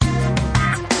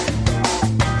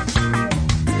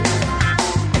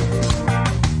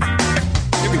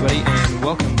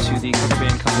to the Cover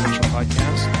Band Confidential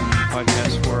Podcast, the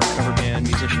podcast for cover band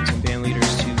musicians and band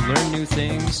leaders to learn new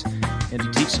things and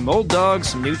to teach some old dogs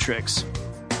some new tricks.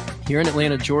 Here in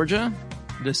Atlanta, Georgia,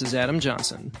 this is Adam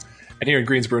Johnson. And here in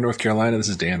Greensboro, North Carolina, this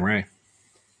is Dan Ray.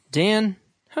 Dan,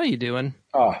 how you doing?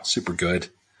 Oh, super good.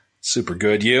 Super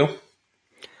good. You?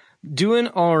 Doing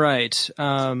all right.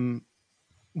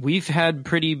 We've had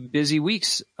pretty busy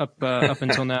weeks up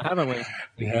until now, haven't we?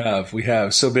 We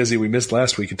have. So busy we missed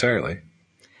last week entirely.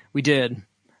 We did.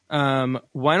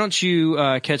 Why don't you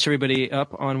catch everybody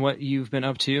up on what you've been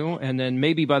up to, and then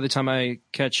maybe by the time I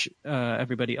catch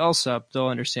everybody else up, they'll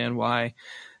understand why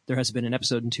there has been an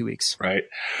episode in 2 weeks. Right.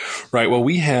 Well,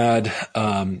 we had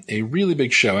a really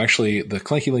big show. Actually, the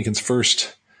Clanky Lincoln's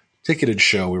first ticketed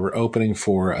show. We were opening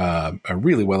for a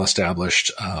really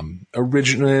well-established,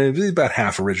 original, about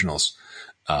half originals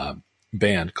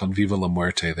band called Viva La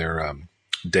Muerte. They're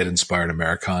Dead-inspired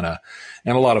Americana,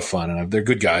 and a lot of fun. And they're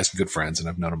good guys and good friends, and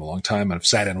I've known them a long time, and I've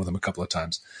sat in with them a couple of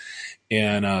times.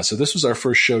 And so this was our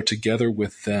first show together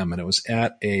with them, and it was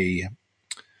at a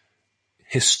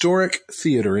historic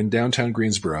theater in downtown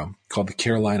Greensboro called the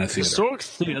Carolina Theater. Historic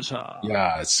theater.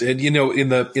 Yeah, and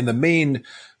in the main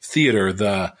theater,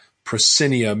 the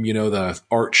proscenium, the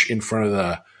arch in front of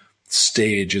the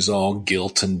stage is all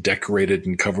gilt and decorated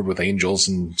and covered with angels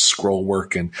and scroll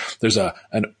work, and there's an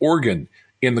organ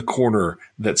in the corner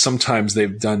that sometimes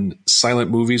they've done silent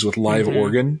movies with live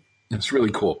organ. It's really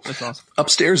cool. That's awesome.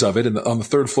 Upstairs of it, on the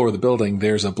third floor of the building,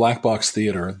 there's a black box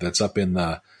theater that's up in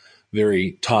the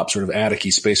very top sort of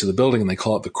attic-y space of the building, and they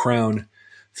call it the Crown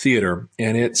Theater.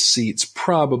 And it seats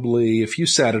probably, if you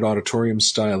sat at auditorium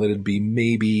style, it'd be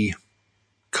maybe a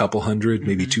couple hundred,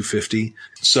 maybe 250.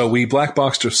 So we black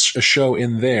boxed a show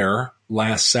in there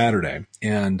last Saturday.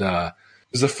 And it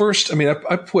was the first,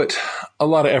 I put a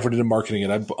lot of effort into marketing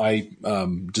it. I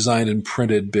designed and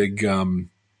printed big,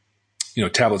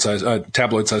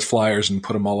 tabloid-sized flyers and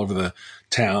put them all over the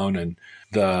town. And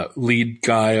the lead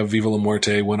guy of Viva La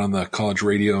Muerte went on the college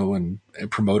radio and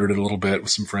promoted it a little bit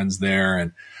with some friends there.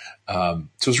 And so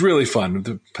it was really fun.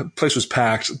 The place was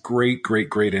packed. Great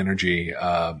energy.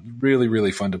 Really,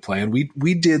 really fun to play. And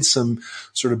we did some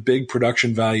sort of big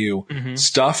production value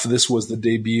stuff. This was the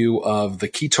debut of the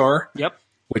Keytar. Yep.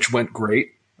 Which went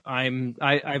great.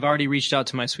 I've already reached out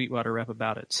to my Sweetwater rep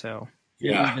about it, so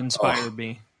you've inspired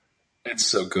me. It's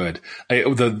so good.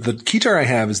 The Keytar I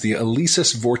have is the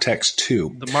Alesis Vortex 2.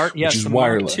 Which is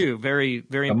wireless. Mark 2. Very,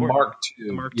 very important.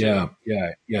 The Mark 2.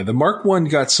 Yeah. The Mark 1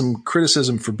 got some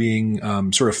criticism for being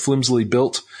sort of flimsily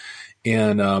built.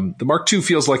 And the Mark 2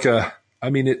 feels like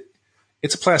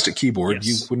it's a plastic keyboard.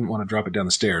 Yes. You wouldn't want to drop it down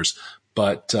the stairs.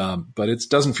 But it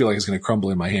doesn't feel like it's going to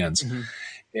crumble in my hands. Mm-hmm.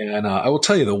 And I will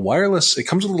tell you, the wireless, it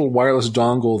comes with a little wireless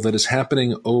dongle that is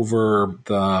happening over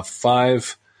the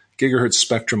 5 gigahertz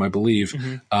spectrum, I believe.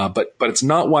 But it's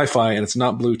not Wi-Fi and it's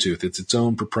not Bluetooth. It's its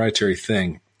own proprietary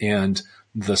thing. And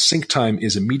the sync time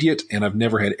is immediate, and I've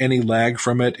never had any lag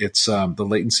from it. It's the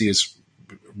latency is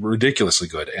ridiculously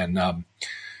good. And I'm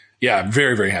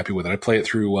very, very happy with it. I play it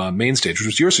through Mainstage, which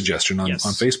was your suggestion on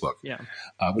Facebook,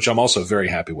 which I'm also very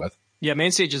happy with. Yeah,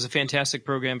 Mainstage is a fantastic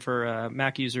program for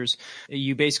Mac users.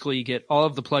 You basically get all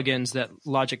of the plugins that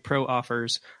Logic Pro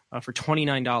offers for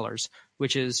 $29,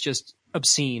 which is just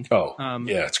obscene.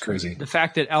 It's crazy. The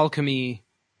fact that Alchemy,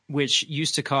 which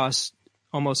used to cost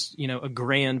almost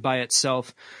 $1,000 by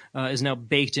itself, is now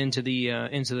baked into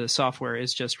the software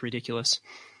is just ridiculous.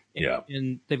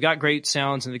 And they've got great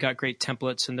sounds and they've got great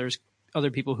templates, and there's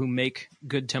other people who make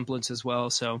good templates as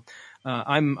well. So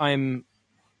I'm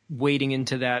wading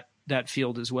into that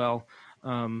field as well.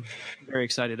 Very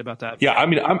excited about that. Yeah,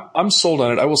 I'm sold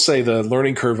on it. I will say the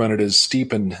learning curve on it is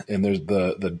steep, and there's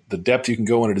the depth you can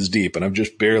go on it is deep, and I've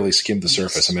just barely skimmed the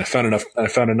surface. I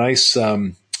found a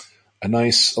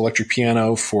nice electric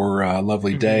piano for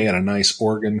Lovely Day, and a nice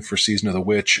organ for Season of the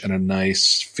Witch, and a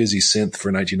nice fizzy synth for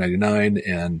 1999,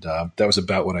 and that was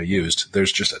about what I used.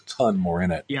 There's just a ton more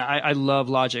in it. Yeah, I love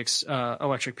Logic's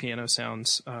electric piano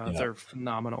sounds. They're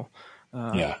phenomenal.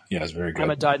 It's very good.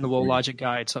 I'm a dyed-in-the-wool Logic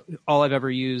guy. It's all I've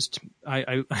ever used.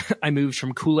 I moved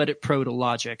from Cool Edit Pro to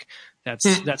Logic.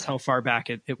 That's how far back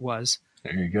it was.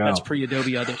 There you go. That's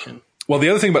pre-Adobe Audition. Well, the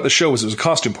other thing about the show was it was a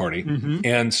costume party.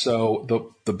 And so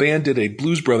the band did a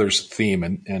Blues Brothers theme,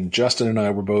 and Justin and I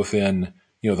were both in,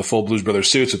 the full Blues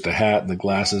Brothers suits with the hat and the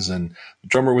glasses, and the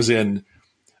drummer was in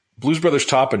Blues Brothers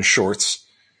top and shorts.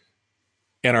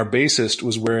 And our bassist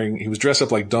he was dressed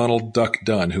up like Donald Duck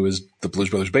Dunn, who is the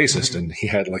Blues Brothers bassist. And he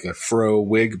had like a fro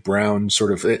wig, brown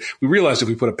sort of. We realized if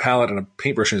we put a palette and a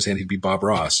paintbrush in his hand, he'd be Bob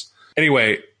Ross.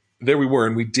 Anyway, there we were,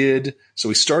 and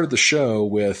we started the show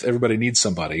with Everybody Needs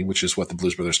Somebody, which is what the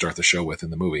Blues Brothers start the show with in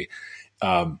the movie.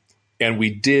 And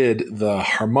we did the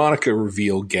harmonica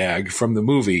reveal gag from the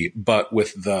movie, but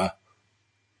with the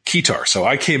keytar. So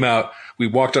I came out, we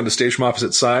walked onto stage from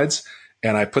opposite sides,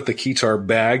 and I put the keytar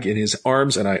bag in his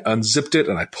arms, and I unzipped it,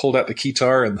 and I pulled out the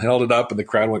keytar and held it up, and the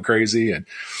crowd went crazy. And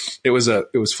it was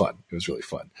fun. It was really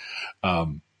fun.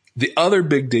 The other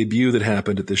big debut that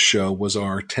happened at this show was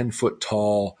our 10-foot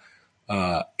tall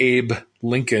Abe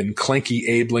Lincoln, clanky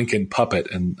Abe Lincoln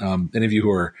puppet. And any of you who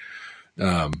are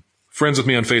friends with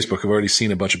me on Facebook have already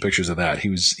seen a bunch of pictures of that.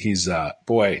 He's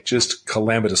just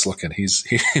calamitous looking. He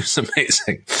was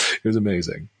amazing. It was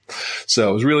amazing. So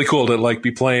it was really cool to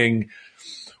be playing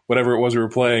whatever it was we were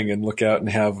playing and look out and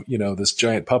have, this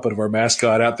giant puppet of our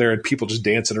mascot out there and people just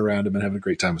dancing around him and having a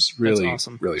great time. It was really,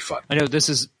 awesome. Really fun. I know this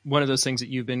is one of those things that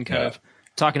you've been kind of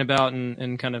talking about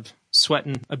and kind of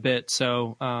sweating a bit.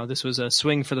 So this was a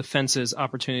swing for the fences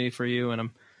opportunity for you. And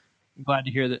I'm glad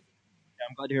to hear that.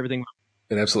 I'm glad to hear everything.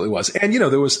 It absolutely was. And,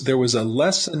 there was a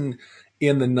lesson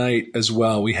in the night as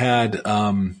well. We had,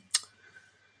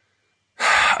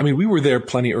 we were there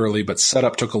plenty early, but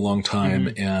setup took a long time.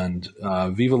 Mm-hmm. And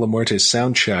Viva La Muerte's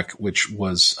sound check, which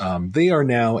was, they are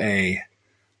now a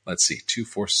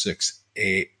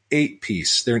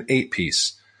 8-piece. They're an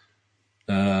 8-piece.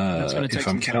 If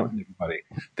I'm counting everybody,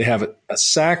 they have a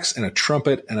sax and a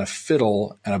trumpet and a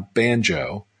fiddle and a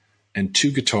banjo and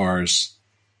 2 guitars.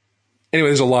 Anyway,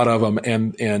 there's a lot of them,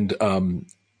 and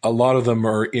a lot of them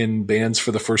are in bands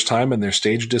for the first time, and their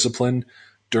stage discipline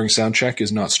during sound check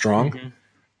is not strong. Mm-hmm.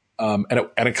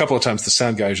 And a couple of times the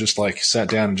sound guys just sat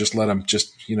down and just let them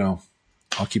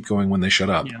I'll keep going when they shut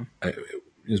up. Yeah. It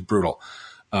was brutal.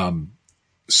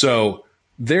 So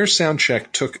their sound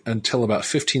check took until about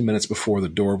 15 minutes before the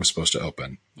door was supposed to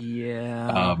open.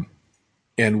 Yeah.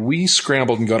 And we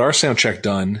scrambled and got our sound check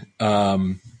done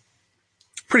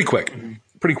pretty quick.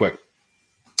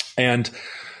 And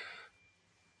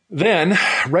then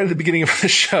right at the beginning of the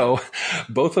show,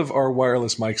 both of our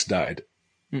wireless mics died.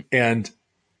 And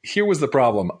here was the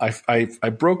problem. I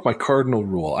broke my cardinal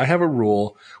rule. I have a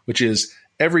rule, which is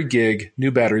every gig,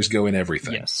 new batteries go in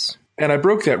everything. Yes. And I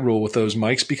broke that rule with those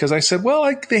mics because I said,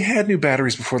 well, they had new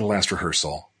batteries before the last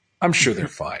rehearsal. I'm sure they're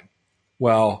fine.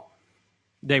 Well,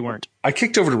 they weren't. I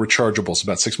kicked over to rechargeables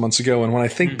about 6 months ago. And when I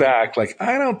think back,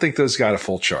 I don't think those got a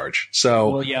full charge. So,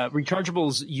 well, yeah,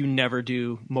 rechargeables, you never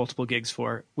do multiple gigs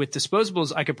for. With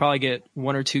disposables, I could probably get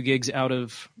 1 or 2 gigs out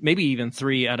of, maybe even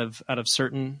 3 out of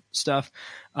certain stuff.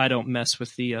 I don't mess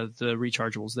with the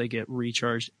rechargeables. They get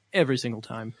recharged every single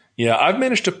time. Yeah. I've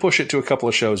managed to push it to a couple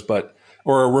of shows,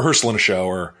 or a rehearsal in a show,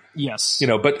 or, yes,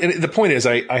 but the point is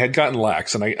I had gotten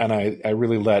lax and I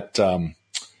really let,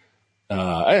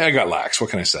 I got lax. What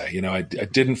can I say? I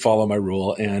didn't follow my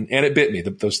rule, and it bit me.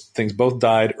 Those things both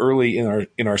died early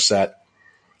in our set,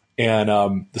 and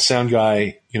the sound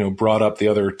guy, brought up the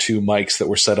other 2 mics that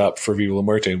were set up for Viva La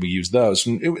Muerte, and we used those,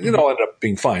 and it all ended up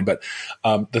being fine. But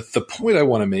the point I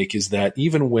want to make is that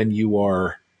even when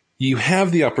you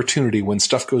have the opportunity when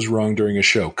stuff goes wrong during a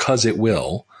show, 'cause it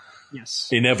will, yes,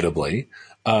 inevitably.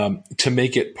 To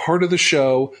make it part of the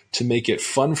show, to make it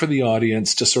fun for the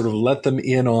audience, to sort of let them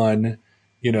in on,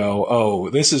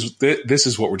 this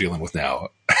is what we're dealing with now.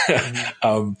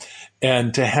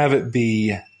 And to have it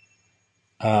be,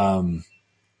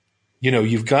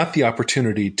 you've got the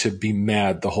opportunity to be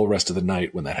mad the whole rest of the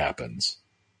night when that happens.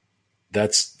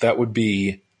 That would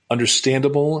be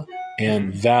understandable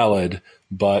and valid,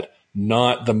 but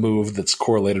not the move that's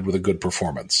correlated with a good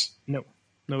performance. No,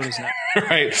 it is not.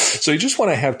 Right. So you just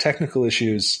want to have technical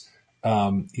issues.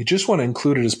 You just want to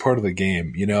include it as part of the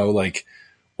game.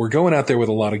 We're going out there with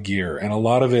a lot of gear, and a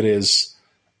lot of it is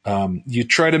you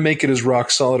try to make it as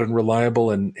rock solid and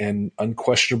reliable and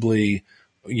unquestionably,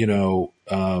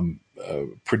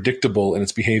 predictable in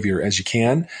its behavior as you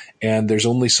can. And there's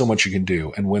only so much you can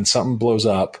do. And when something blows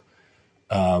up,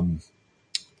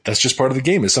 that's just part of the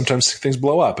game. Is sometimes things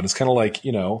blow up, and it's kind of like,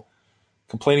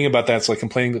 complaining about that's like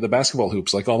complaining that the basketball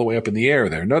hoop's all the way up in the air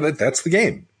there. No, that's the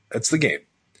game. That's the game.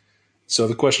 So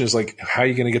the question is how are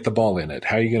you going to get the ball in it?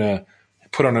 How are you going to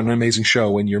put on an amazing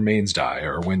show when your mains die,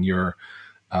 or when you're,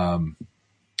 I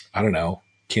don't know,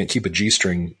 can't keep a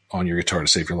G-string on your guitar to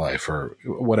save your life, or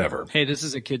whatever. Hey, this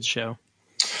is a kid's show.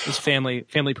 It's family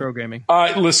programming.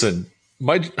 Listen,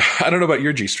 I don't know about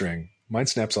your G-string. Mine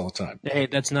snaps all the time. Hey,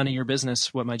 that's none of your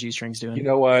business what my G-string's doing. You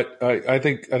know what? I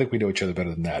think we know each other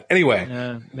better than that.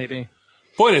 Anyway, maybe.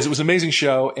 Point is, it was an amazing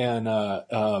show, and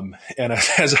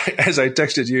as I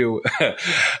texted you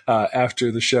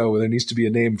after the show, there needs to be a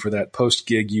name for that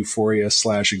post-gig euphoria /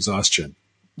 exhaustion.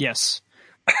 Yes.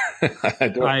 I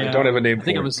don't have a name for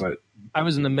it, but I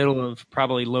was in the middle of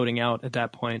probably loading out at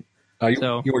that point.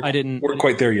 You weren't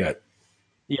quite there yet.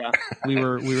 Yeah, we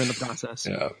were in the process.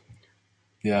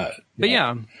 Yeah. But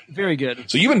yeah, very good.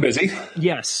 So you've been busy.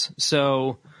 Yes.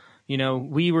 So,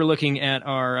 we were looking at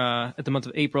at the month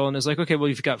of April, and it's like, okay, well,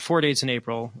 you've got 4 dates in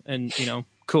April, and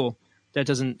cool. That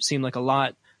doesn't seem like a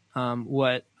lot.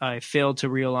 What I failed to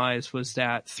realize was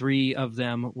that 3 of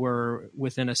them were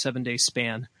within a 7-day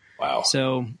span. Wow.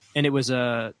 So, and it was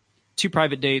 2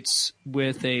 private dates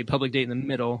with a public date in the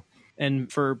middle.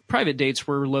 And for private dates,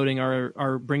 we're loading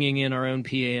our bringing in our own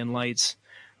PA and lights.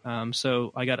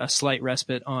 So I got a slight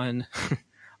respite on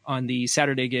the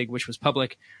Saturday gig, which was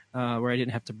public, where I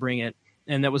didn't have to bring it.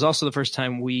 And that was also the first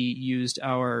time we used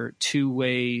our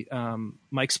 2-way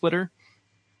mic splitter.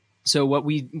 So what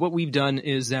we've done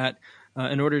is that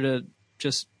in order to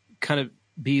just kind of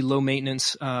be low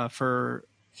maintenance for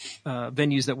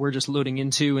venues that we're just loading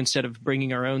into instead of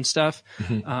bringing our own stuff,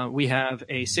 we have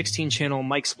a 16-channel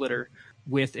mic splitter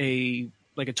with a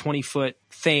 20-foot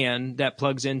fan that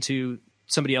plugs into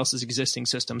somebody else's existing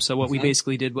system. So what we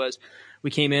basically did was we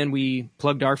came in, we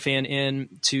plugged our fan in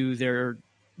to their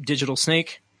digital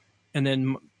snake, and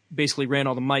then basically ran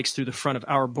all the mics through the front of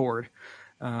our board.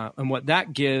 And what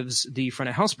that gives the front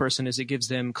of house person is it gives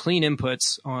them clean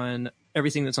inputs on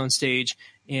everything that's on stage,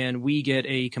 and we get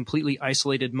a completely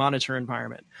isolated monitor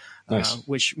environment. Nice.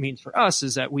 Which means for us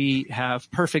is that we have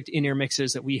perfect in-ear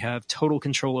mixes that we have total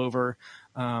control over,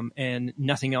 and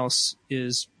nothing else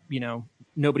is,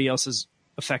 nobody else is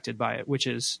affected by it, which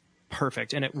is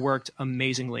perfect. And it worked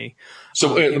amazingly.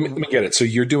 So let me get it. So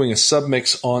you're doing a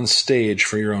submix on stage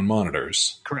for your own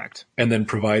monitors. Correct. And then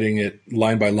providing it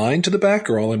line by line to the back,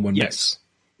 or all in one mix?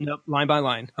 Nope, line by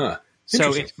line. Huh.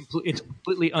 So it's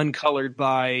completely uncolored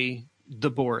by the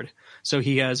board. So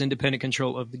he has independent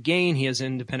control of the gain. He has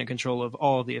independent control of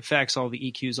all of the effects, all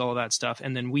the EQs, all of that stuff.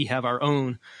 And then we have our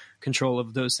own control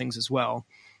of those things as well.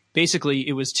 Basically,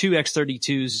 it was 2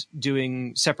 X32s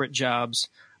doing separate jobs,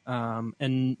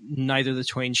 and neither the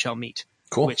twain shall meet,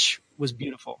 cool. Which was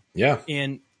beautiful. Yeah.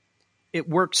 And it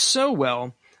worked so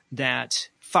well that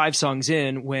 5 songs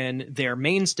in, when their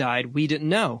mains died, we didn't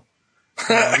know.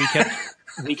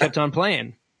 We kept on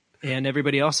playing. And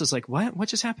everybody else is like, what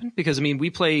just happened? Because we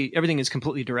play, everything is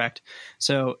completely direct.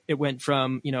 So it went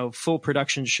from, full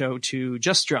production show to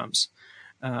just drums.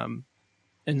 And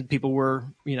people were,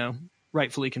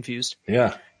 rightfully confused.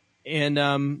 Yeah. And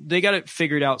they got it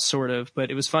figured out sort of, but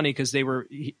it was funny because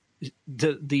the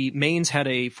mains had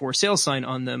a for sale sign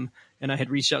on them, and I had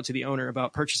reached out to the owner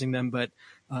about purchasing them, but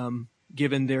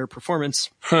given their performance,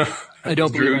 I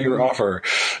don't believe your offer.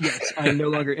 Yes, I'm no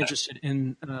longer interested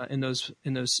in those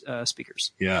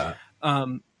speakers. Yeah.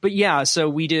 But yeah, so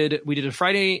we did a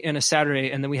Friday and a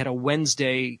Saturday, and then we had a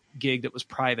Wednesday gig that was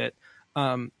private.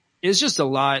 It's just a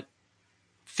lot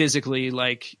physically.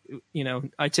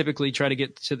 I typically try to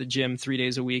get to the gym 3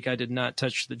 days a week. I did not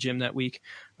touch the gym that week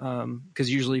because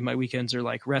usually my weekends are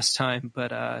like rest time, but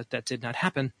that did not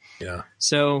happen. Yeah.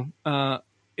 So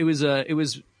it was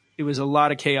a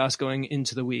lot of chaos going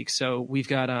into the week. So we've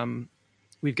got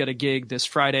a gig this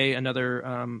Friday, another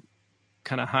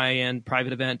kind of high end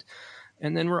private event,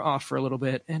 and then we're off for a little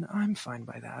bit, and I'm fine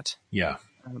by that. Yeah.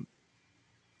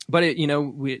 But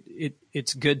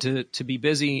it's good to be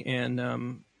busy,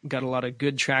 and got a lot of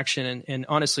good traction. And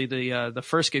honestly, the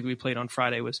first gig we played on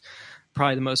Friday was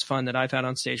probably the most fun that I've had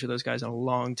on stage with those guys in a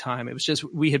long time. It was just,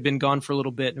 we had been gone for a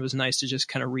little bit, and it was nice to just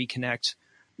kind of reconnect,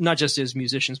 not just as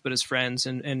musicians, but as friends.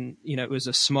 And it was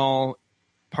a small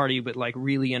party, but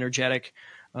really energetic,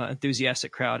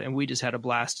 enthusiastic crowd. And we just had a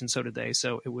blast, and so did they.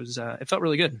 So it was, it felt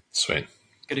really good. Sweet.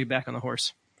 Good to be back on the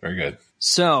horse. Very good.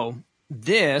 So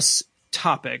this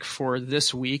topic for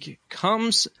this week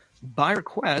comes by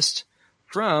request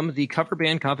from the Cover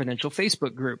Band Confidential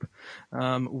Facebook group.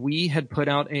 We had put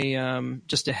out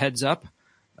just a heads up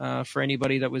for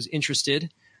anybody that was interested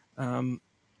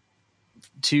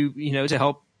to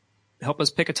help us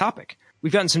pick a topic.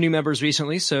 We've gotten some new members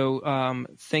recently, so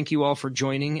thank you all for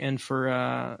joining and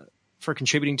for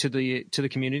contributing to the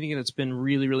community. That's been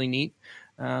really, really neat.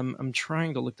 I'm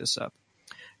trying to look this up.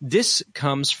 This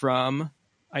comes from,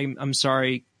 I'm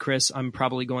sorry, Chris, I'm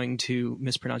probably going to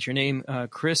mispronounce your name.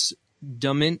 Chris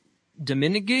Domingue.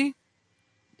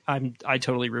 I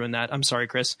totally ruined that. I'm sorry,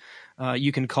 Chris.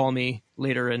 You can call me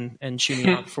later and chew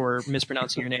me out for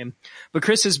mispronouncing your name. But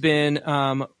Chris has been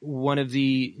one of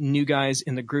the new guys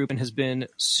in the group and has been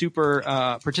super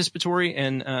participatory,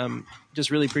 and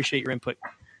just really appreciate your input.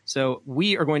 So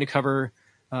we are going to cover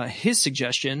his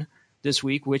suggestion this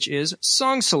week, which is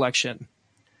song selection.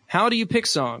 How do you pick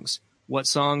songs? What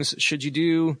songs should you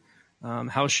do?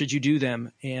 How should you do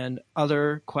them? And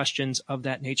other questions of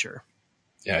that nature.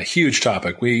 Yeah, huge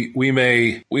topic. We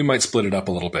might split it up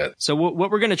a little bit. So what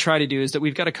we're going to try to do is that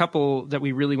we've got a couple that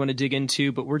we really want to dig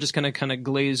into, but we're just going to kind of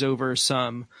glaze over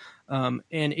some. And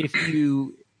if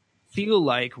you feel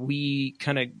like we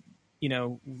kind of,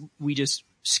 we just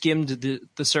skimmed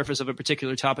the surface of a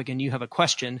particular topic and you have a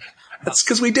question. That's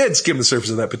because we did skim the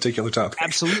surface of that particular topic.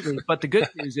 Absolutely. But the good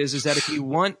news is that if you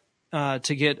want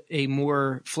to get a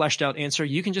more fleshed out answer,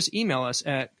 you can just email us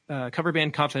at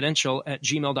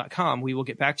coverbandconfidential@gmail.com. We will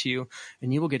get back to you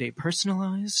and you will get a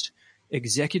personalized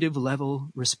executive level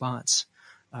response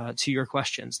to your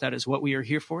questions. That is what we are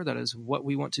here for. That is what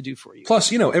we want to do for you.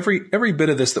 Plus, every bit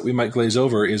of this that we might glaze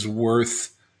over is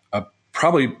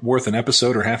probably worth an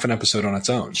episode or half an episode on its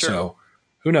own. Sure. So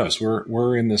who knows?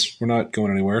 We're in this. We're not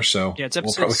going anywhere. So yeah, it's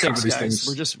episode we'll probably 6, cover these guys.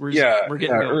 things. We're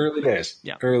getting early days.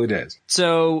 Yeah, early days.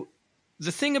 So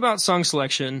the thing about song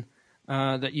selection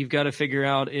that you've got to figure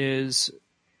out is,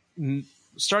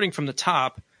 starting from the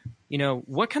top,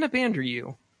 what kind of band are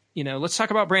you? Let's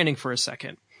talk about branding for a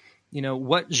second.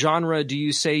 What genre do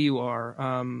you say you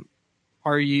are?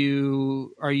 Are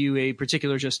you a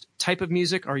particular just type of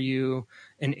music? Are you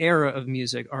an era of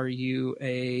music? Are you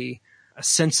a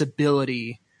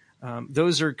sensibility?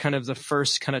 Those are kind of the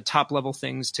first kind of top level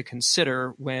things to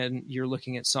consider when you're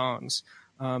looking at songs.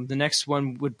 The next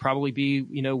one would probably be,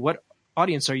 what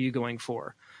audience are you going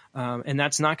for? And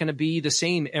that's not going to be the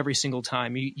same every single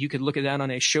time. You could look at that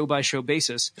on a show by show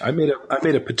basis. I made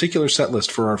a particular set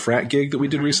list for our frat gig that we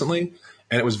did recently,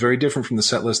 and it was very different from the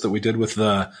set list that we did with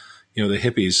the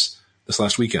hippies this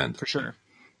last weekend. For sure.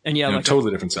 And yeah, like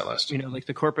totally different set list. Like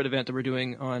the corporate event that we're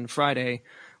doing on Friday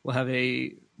will have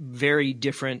a very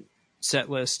different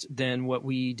set list than what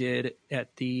we did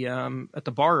at the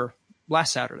bar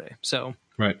last Saturday. So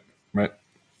right.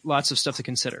 Lots of stuff to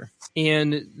consider.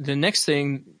 And the next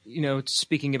thing,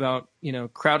 speaking about,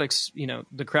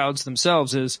 the crowds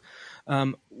themselves is,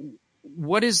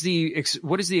 what is the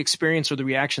experience or the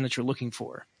reaction that you're looking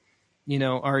for?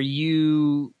 Are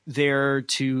you there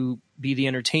to be the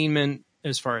entertainment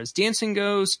as far as dancing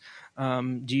goes?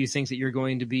 Do you think that you're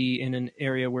going to be in an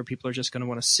area where people are just going to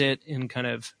want to sit and kind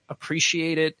of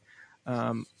appreciate it?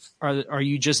 Are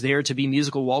you just there to be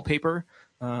musical wallpaper?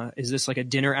 Is this like a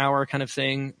dinner hour kind of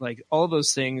thing? Like all of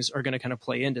those things are going to kind of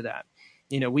play into that.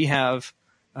 We have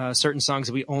certain songs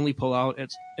that we only pull out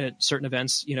at certain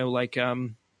events,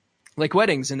 like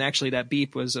weddings. And actually that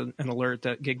beep was an alert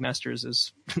that Gigmasters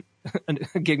is a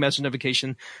Gigmaster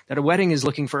notification that a wedding is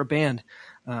looking for a band.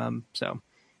 But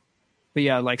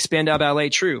yeah, like Spandau Ballet,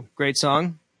 True. Great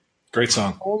song. Great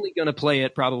song. Only going to play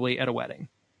it probably at a wedding.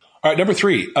 All right. Number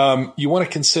 3, you want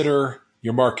to consider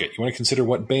your market. You want to consider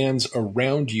what bands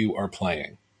around you are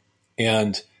playing.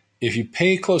 And if you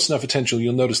pay close enough attention,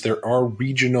 you'll notice there are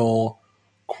regional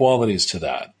qualities to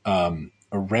that.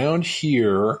 Around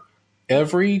here,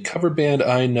 every cover band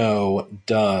I know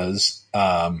does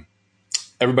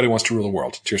Everybody Wants to Rule the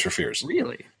World, Tears for Fears.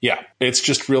 Really? Yeah. It's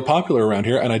just real popular around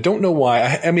here. And I don't know why.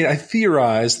 I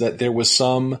theorized that there was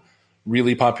some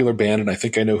really popular band, and I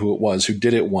think I know who it was, who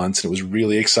did it once, and it was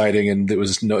really exciting, and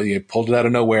you pulled it out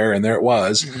of nowhere, and there it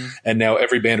was, and now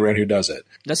every band around here does it.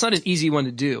 That's not an easy one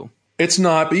to do. It's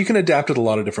not, but you can adapt it a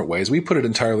lot of different ways. We put it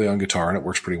entirely on guitar, and it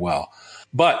works pretty well.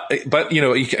 But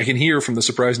I can hear from the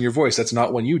surprise in your voice, that's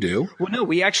not one you do. Well, no,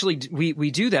 we actually we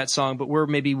do that song, but we're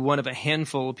maybe one of a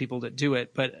handful of people that do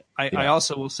it. But I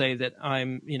also will say that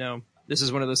I'm, this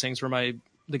is one of those things where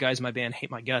the guys in my band hate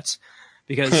my guts.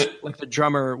 Because like the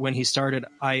drummer, when he started,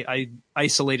 I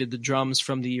isolated the drums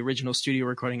from the original studio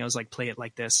recording. I was like, play it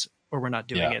like this, or we're not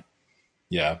doing it.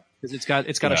 Yeah, because it's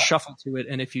got a shuffle to it,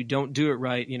 and if you don't do it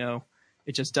right,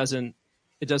 it just doesn't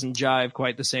jive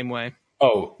quite the same way.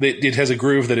 Oh, it has a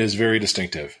groove that is very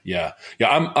distinctive. Yeah.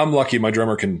 I'm lucky. My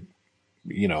drummer can,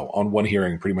 on one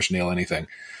hearing, pretty much nail anything.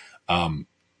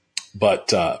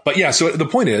 But yeah. So the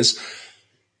point is,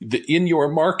 in your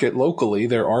market locally,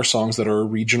 there are songs that are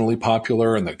regionally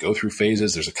popular and that go through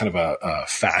phases. There's a kind of a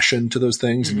fashion to those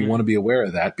things, and you want to be aware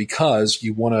of that because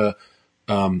you want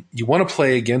to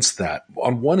play against that.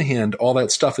 On one hand, all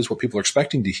that stuff is what people are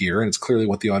expecting to hear, and it's clearly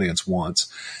what the audience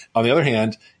wants. On the other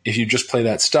hand, if you just play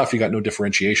that stuff, you got no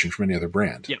differentiation from any other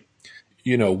brand.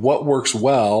 Yeah. What works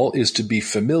well is to be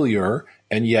familiar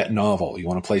and yet novel. You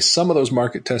want to play some of those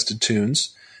market-tested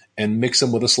tunes and mix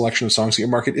them with a selection of songs that your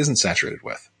market isn't saturated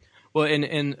with. Well,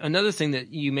 and another thing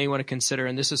that you may want to consider,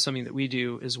 and this is something that we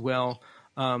do as well,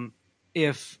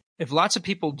 if lots of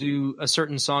people do a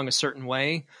certain song a certain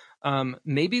way,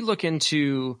 maybe look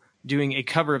into doing a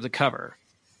cover of the cover.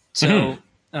 So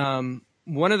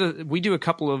we do a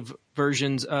couple of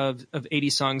versions of 80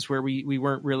 songs where we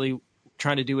weren't really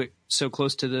trying to do it so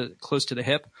close to the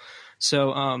hip.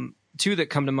 So two that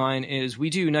come to mind is we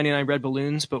do 99 Red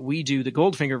Balloons, but we do the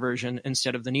Goldfinger version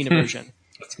instead of the Nina version.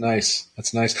 That's nice.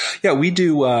 That's nice. Yeah, we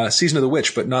do Season of the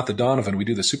Witch, but not the Donovan. We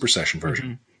do the Super Session version.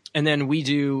 Mm-hmm. And then we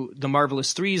do the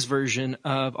Marvelous Threes version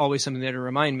of Always Something There to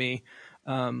Remind Me,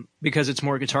 because it's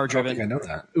more guitar driven. I don't think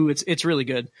I know that. Ooh, it's really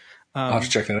good. I'll have to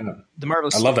check that out. The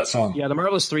Marvelous. I love that song. Yeah, the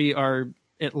Marvelous Three are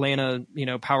Atlanta,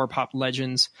 power pop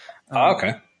legends.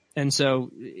 Okay. And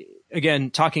so,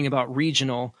 again, talking about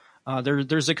regional,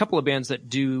 there's a couple of bands that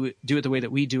do it the way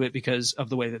that we do it because of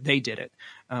the way that they did it.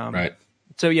 Right.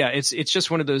 So yeah, it's just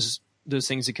one of those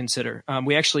things to consider.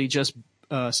 We actually just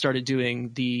started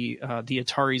doing the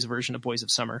Atari's version of Boys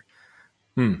of Summer.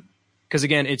 Because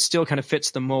again, it still kind of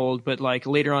fits the mold, but like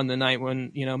later on in the night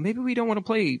when maybe we don't want to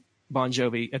play Bon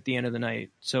Jovi at the end of the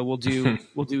night, so we'll do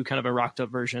kind of a rocked up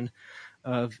version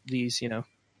of these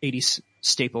 80s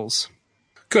staples.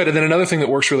 Good. And then another thing that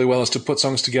works really well is to put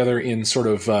songs together in sort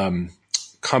of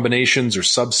combinations or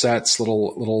subsets,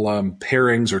 little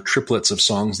pairings or triplets of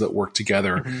songs that work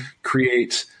together.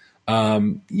 Create.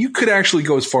 You could actually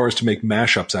go as far as to make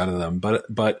mashups out of them,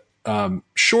 but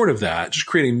short of that, just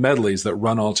creating medleys that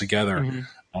run all together.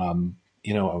 I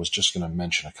was just going to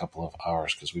mention a couple of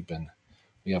ours because we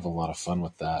have a lot of fun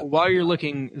with that. While you're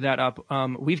looking that up,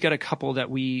 we've got a couple that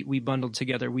we bundled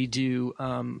together. We do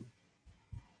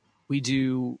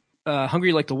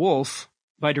Hungry Like the Wolf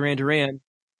by Duran Duran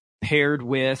paired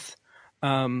with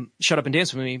Shut Up and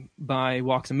Dance With Me by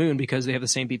Walk the Moon because they have the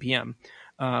same BPM.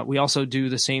 We also do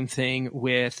the same thing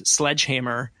with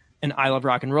Sledgehammer and I Love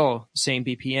Rock and Roll, same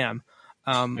BPM.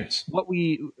 Nice.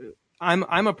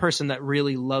 I'm a person that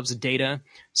really loves data.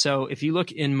 So if you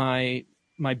look in my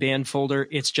band folder,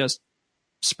 it's just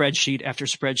spreadsheet after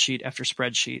spreadsheet after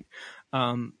spreadsheet.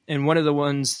 And one of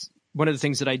the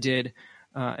things that I did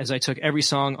is I took every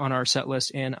song on our set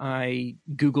list and I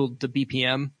Googled the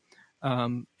BPM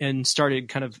and started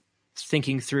kind of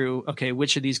thinking through, okay,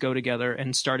 which of these go together,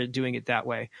 and started doing it that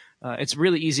way. It's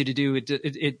really easy to do.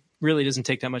 It really doesn't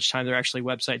take that much time. There are actually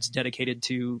websites dedicated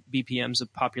to BPMs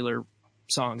of popular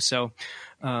songs. So,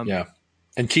 yeah.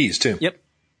 And keys too. Yep.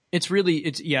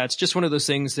 It's just one of those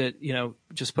things that,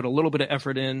 just put a little bit of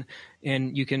effort in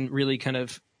and you can really kind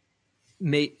of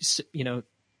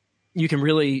you can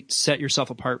really set yourself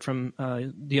apart from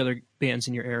the other bands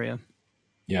in your area.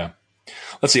 Yeah.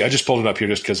 Let's see. I just pulled it up here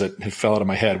just because it fell out of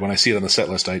my head. When I see it on the set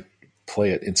list, I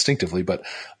play it instinctively. But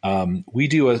we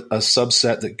do a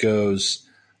subset that goes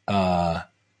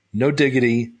No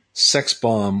Diggity, Sex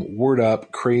Bomb, Word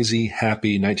Up, Crazy,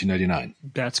 Happy, 1999.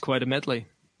 That's quite a medley.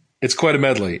 It's quite a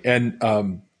medley.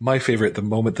 And my favorite, the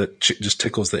moment that just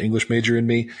tickles the English major in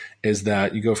me, is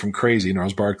that you go from Crazy,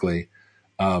 Gnarls Barkley,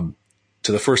 to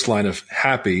the first line of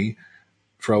Happy,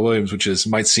 Pharrell Williams, which is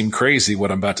might seem crazy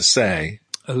what I'm about to say.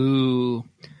 Ooh.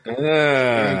 Very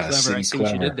clever. I see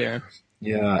what you did there.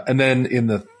 Yeah. And then in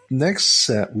the next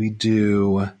set, we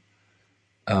do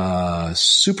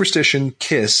Superstition,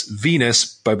 Kiss,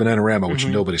 Venus by Bananarama, which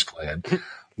nobody's played.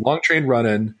 Long Train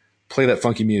Runnin', Play That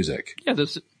Funky Music. Yeah.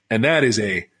 And that is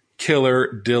a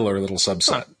killer diller little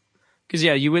subset. Because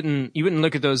you wouldn't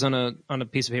look at those on a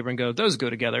piece of paper and go, those go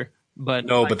together. But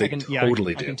no, but they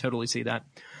totally do. I can totally see that.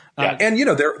 Yeah, and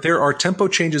there are tempo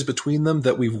changes between them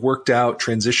that we've worked out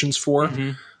transitions for.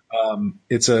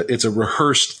 It's a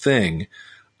rehearsed thing,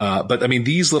 but I mean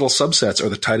these little subsets are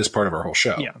the tightest part of our whole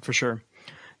show. Yeah, for sure.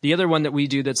 The other one that we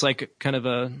do that's like kind of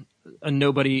a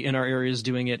nobody in our area is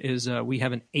doing it is we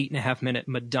have an 8.5 minute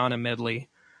Madonna medley.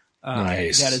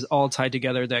 Nice. That is all tied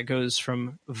together. That goes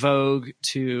from Vogue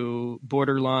to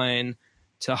Borderline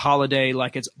to Holiday,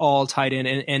 like it's all tied in,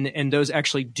 and those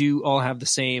actually do all have the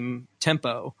same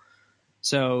tempo.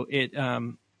 So it,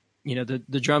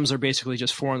 the drums are basically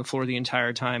just 4 on the floor the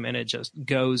entire time, and it just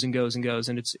goes and goes and goes,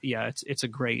 and it's a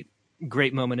great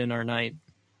moment in our night.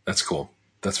 That's cool.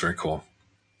 That's very cool.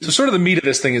 So sort of the meat of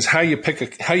this thing is how you pick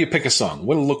a song,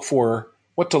 what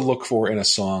to look for in a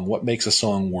song, what makes a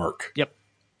song work. Yep.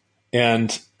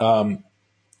 And I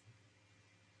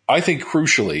think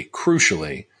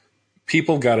crucially,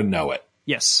 people got to know it.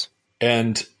 Yes.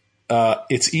 And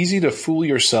it's easy to fool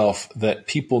yourself that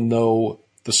people know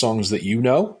the songs that you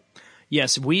know.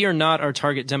 Yes, we are not our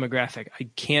target demographic. I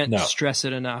can't stress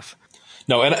it enough.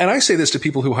 No, and I say this to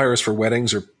people who hire us for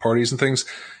weddings or parties and things.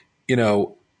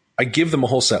 I give them a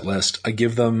whole set list. I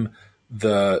give them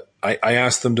I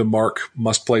ask them to mark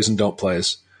must plays and don't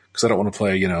plays because I don't want to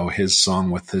play, his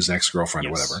song with his ex-girlfriend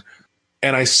or whatever.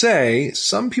 And I say,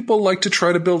 some people like to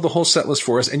try to build the whole set list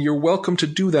for us, and you're welcome to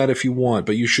do that if you want,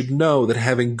 but you should know that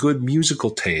having good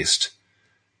musical taste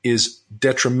is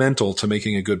detrimental to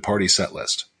making a good party set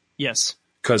list. Yes.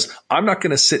 Because I'm not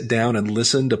going to sit down and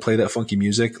listen to play that funky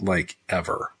music like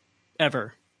ever.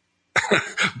 Ever.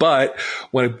 But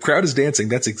when a crowd is dancing,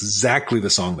 that's exactly the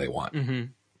song they want. Mm-hmm.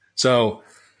 So,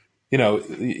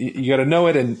 you got to know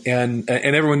it, and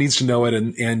everyone needs to know it,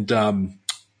 and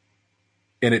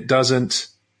it doesn't.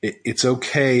 It's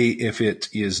okay if it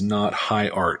is not high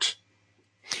art.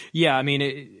 Yeah, I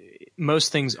mean,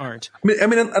 most things aren't. I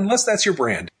mean, unless that's your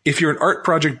brand. If you're an art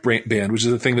project band, which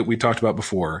is a thing that we talked about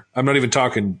before, I'm not even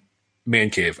talking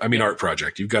man cave. I mean, art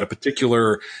project. You've got a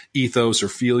particular ethos or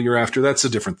feel you're after. That's a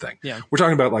different thing. Yeah. We're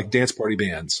talking about like dance party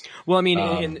bands. Well, I mean,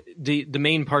 and the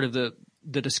main part of the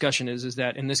discussion is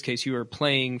that in this case, you are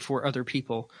playing for other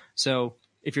people. So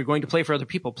if you're going to play for other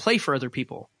people, play for other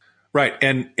people. Right.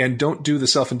 And don't do the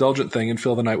self-indulgent thing and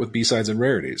fill the night with B-sides and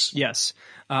rarities. Yes.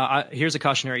 Here's a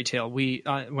cautionary tale.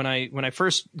 When I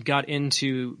first got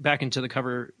back into the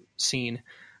cover scene,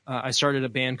 I started a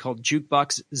band called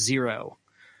Jukebox Zero.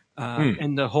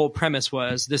 And the whole premise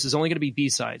was this is only going to be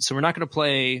B-sides. So we're not going to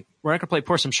play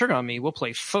Pour Some Sugar on Me. We'll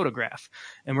play Photograph.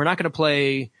 And we're not going to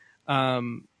play,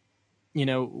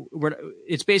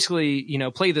 it's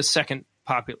basically, play the second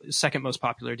most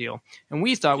popular deal. And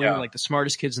we thought we were like the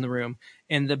smartest kids in the room.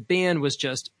 And the band was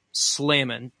just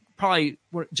slamming, probably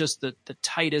just the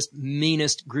tightest,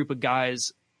 meanest group of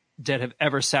guys that have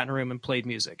ever sat in a room and played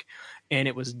music. And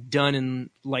it was done in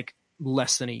like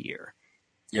less than a year.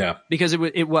 Yeah. Because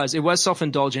it was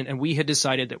self-indulgent, and we had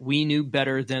decided that we knew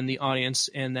better than the audience,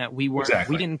 and that we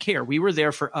didn't care. We were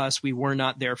there for us. We were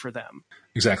not there for them.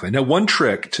 Exactly. Now, one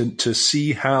trick to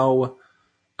see how,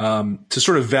 to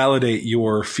sort of validate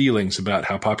your feelings about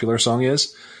how popular a song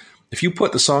is, if you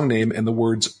put the song name and the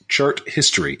words chart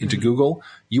history into Google,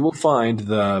 you will find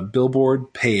the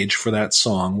Billboard page for that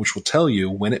song, which will tell you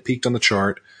when it peaked on the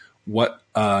chart, what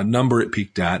number it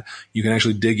peaked at. You can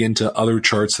actually dig into other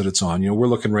charts that it's on. We're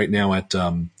looking right now at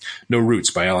No Roots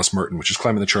by Alice Merton, which is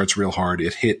climbing the charts real hard.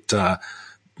 It hit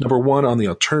number 1 on the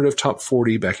alternative top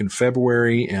 40 back in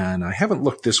February, and I haven't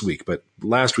looked this week, but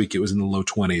last week it was in the low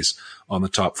 20s on the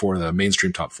top 4, the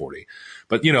mainstream top 40.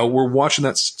 But, we're watching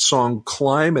that song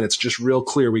climb, and it's just real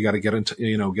clear we got to get into,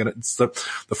 get it. It's the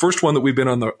first one that we've been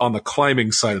on the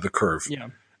climbing side of the curve. Yeah.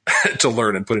 To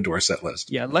learn and put into our set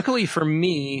list. Yeah, luckily for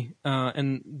me,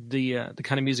 and the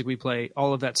kind of music we play,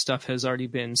 all of that stuff has already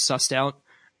been sussed out.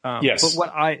 Yes.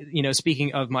 But what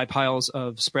speaking of my piles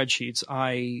of spreadsheets,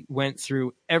 I went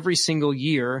through every single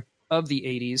year of the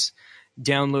 80s,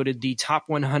 downloaded the top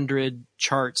 100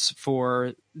 charts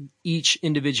for each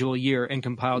individual year, and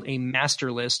compiled a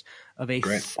master list of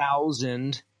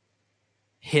 1,000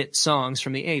 hit songs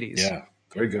from the 80s. Yeah,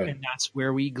 very good. And that's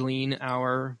where we glean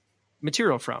our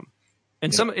material from.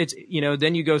 And some it's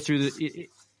then you go through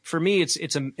for me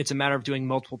it's a matter of doing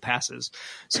multiple passes.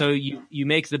 So you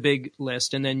make the big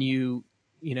list, and then you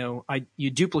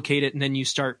duplicate it, and then you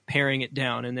start paring it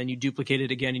down, and then you duplicate it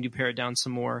again and you pare it down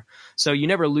some more. So you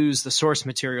never lose the source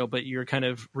material, but you're kind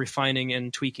of refining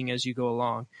and tweaking as you go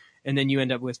along. And then you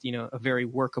end up with a very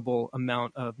workable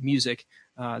amount of music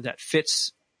that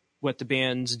fits what the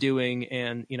band's doing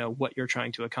and what you're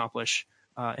trying to accomplish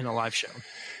in a live show.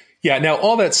 Yeah. Now,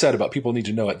 all that said about people need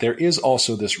to know it, there is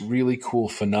also this really cool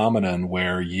phenomenon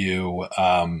where you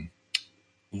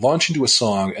launch into a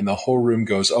song and the whole room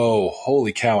goes, "Oh,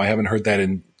 holy cow! I haven't heard that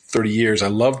in 30 years. I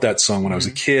loved that song when I was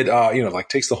a kid."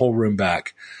 Takes the whole room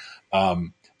back.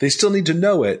 They still need to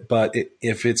know it, but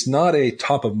if it's not a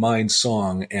top of mind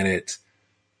song and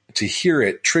to hear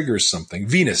it triggers something,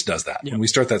 Venus does that. Yeah. When we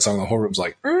start that song, the whole room's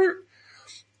like, we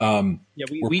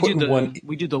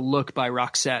do the Look by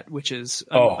Roxette, which is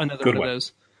another one of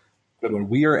those. Good one.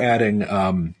 We are adding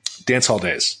Dance Hall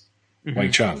Days,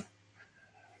 Wang Chung,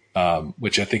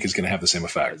 which I think is going to have the same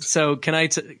effect. So can I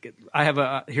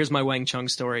have here's my Wang Chung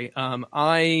story.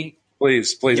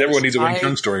 Please, everyone needs a Wang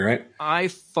Chung story, right? I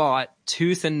fought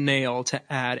tooth and nail to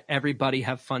add Everybody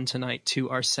Have Fun Tonight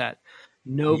to our set.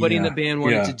 Nobody in the band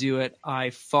wanted to do it. I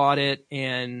fought it,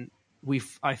 and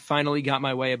I finally got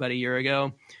my way about a year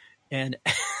ago, and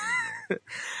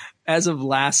as of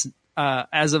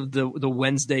the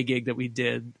Wednesday gig that we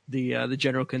did, the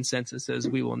general consensus is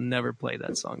we will never play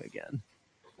that song again.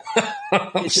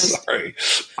 Sorry.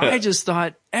 I just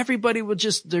thought everybody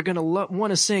they're going to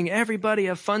want to sing Everybody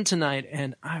Have Fun Tonight,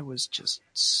 and I was just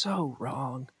so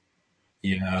wrong.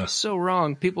 Yeah. So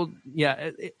wrong. People,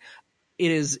 it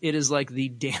is like the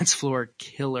dance floor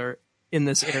killer in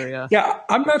this area. Yeah,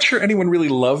 I'm not sure anyone really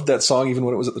loved that song even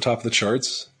when it was at the top of the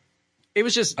charts. It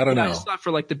was just, I don't know. I just thought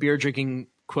for like the beer drinking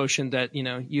quotient that,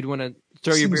 you'd want to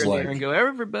throw your beer in there and go,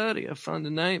 Everybody Have Fun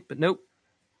Tonight. But nope,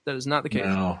 that is not the case.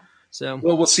 No. So,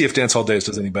 well, we'll see if Dance Hall Days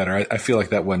does any better. I feel like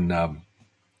that one,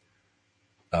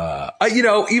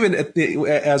 even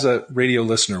as a radio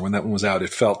listener, when that one was out, it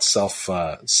felt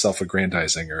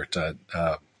self-aggrandizing, or it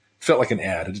felt like an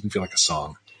ad. It didn't feel like a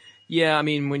song. Yeah, I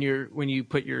mean, when you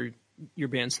put your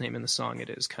band's name in the song, it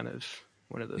is kind of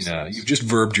one of those. Yeah, things. You've just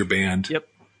verbed your band. Yep.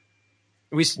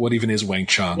 What even is Wang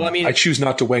Chung? Well, I mean, I choose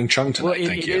not to Wang Chung tonight. Well,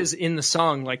 Thank you. It is in the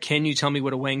song. Like, can you tell me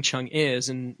what a Wang Chung is?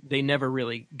 And they never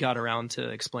really got around to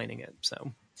explaining it.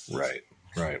 So. Right.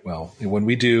 Well, when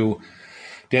we do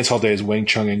Dance Hall Days, Wang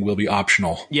Chunging will be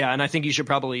optional. Yeah, and I think you should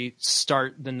probably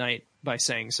start the night by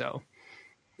saying so.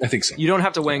 I think so. You don't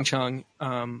have to Wang Chung,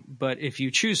 but if you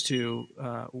choose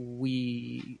to,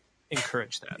 we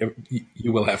encourage that.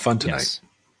 You will have fun tonight, yes.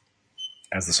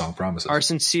 As the song promises. Our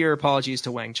sincere apologies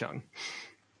to Wang Chung.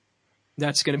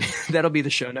 That'll be the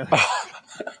show note.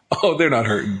 Oh, they're not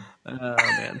hurting. Oh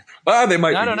man. They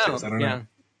might. I don't know. I don't know.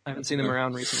 I haven't seen them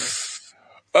around recently.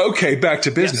 Okay, back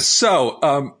to business. Yes. So,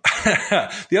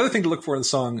 the other thing to look for in the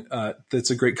song that's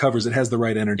a great cover is it has the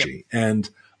right energy. Yep. And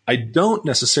I don't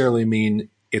necessarily mean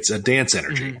it's a dance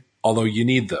energy, although you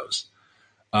need those.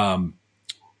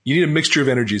 You need a mixture of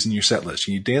energies in your set list.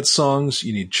 You need dance songs,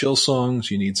 you need chill songs,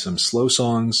 you need some slow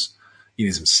songs, you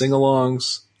need some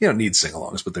sing-alongs. You don't need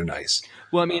sing-alongs, but they're nice.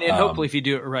 Well, I mean, and hopefully if you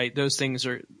do it right, those things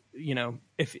are,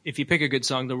 if you pick a good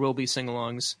song, there will be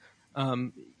sing-alongs.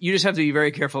 You just have to be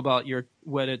very careful about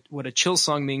what a chill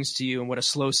song means to you and what a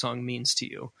slow song means to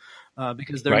you,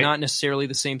 because they're not necessarily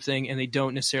the same thing and they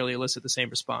don't necessarily elicit the same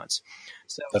response.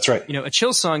 So that's right. A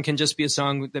chill song can just be a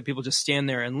song that people just stand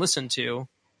there and listen to.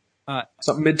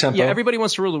 Something mid-tempo. Yeah, Everybody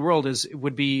Wants to Rule the World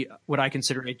would be what I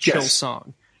consider a chill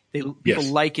song. People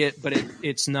like it, but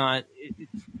it's not.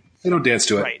 They don't dance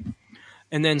to it, right?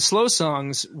 And then slow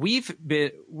songs. We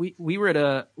were at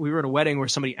a wedding where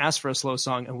somebody asked for a slow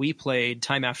song, and we played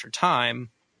Time After Time.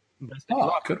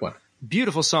 Good one.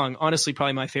 Beautiful song. Honestly,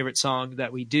 probably my favorite song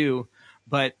that we do.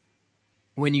 But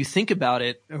when you think about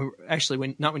it, or actually,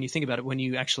 when you think about it, when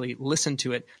you actually listen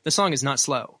to it, the song is not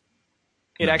slow.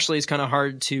 It actually is kind of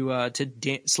hard to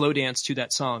slow dance to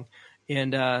that song,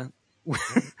 and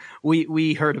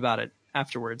we heard about it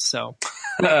afterwards. So,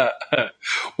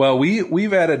 well,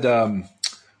 we've added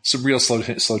some real slow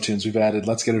tunes. We've added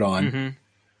 "Let's Get It On,"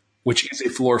 which is a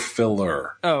floor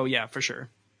filler. Oh yeah, for sure.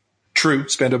 True,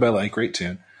 Spandau Ballet, great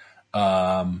tune.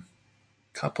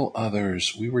 Couple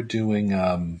others. We were doing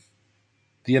the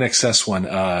NXS one,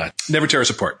 "Never Tear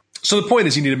Us Apart." So the point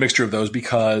is, you need a mixture of those,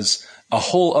 because a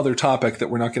whole other topic that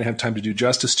we're not going to have time to do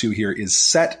justice to here is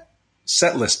set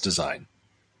list design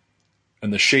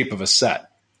and the shape of a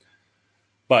set.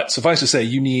 But suffice to say,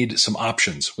 you need some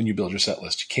options when you build your set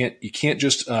list. You can't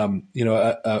just a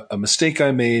mistake I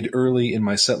made early in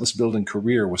my set list building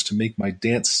career was to make my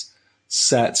dance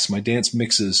sets, my dance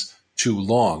mixes too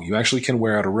long. You actually can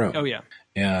wear out a room. Oh yeah.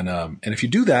 And if you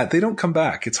do that, they don't come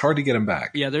back. It's hard to get them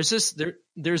back. Yeah, there's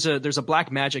a black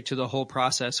magic to the whole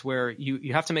process where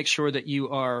you have to make sure that you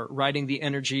are riding the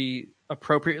energy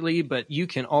appropriately, but you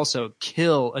can also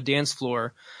kill a dance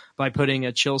floor by putting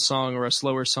a chill song or a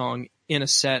slower song in a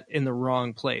set in the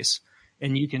wrong place.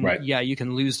 And you can you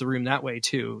can lose the room that way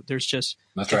too. There's just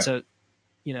it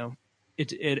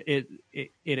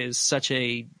is such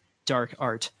a dark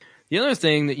art. The other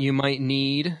thing that you might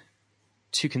need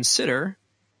to consider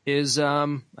is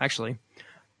actually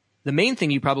the main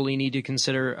thing you probably need to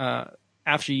consider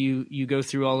after you go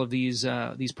through all of these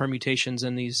permutations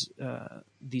and these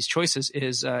choices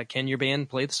is can your band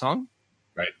play the song?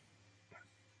 Right.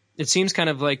 It seems kind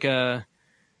of like a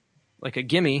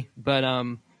gimme, but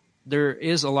there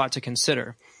is a lot to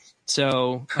consider.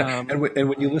 So and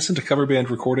when you listen to cover band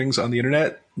recordings on the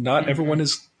internet, not everyone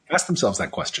has asked themselves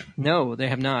that question. No, they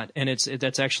have not, and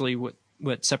that's actually what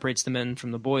separates the men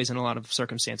from the boys in a lot of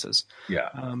circumstances. Yeah.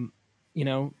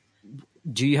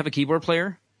 Do you have a keyboard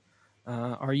player?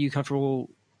 Are you comfortable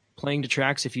playing to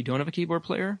tracks if you don't have a keyboard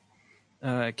player?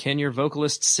 Can your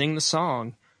vocalist sing the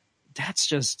song? That's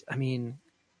just,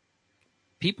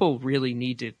 people really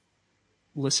need to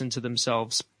listen to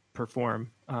themselves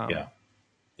perform. Yeah.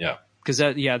 Because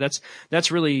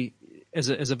that's really, as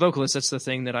a vocalist, that's the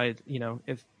thing that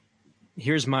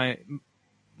here's my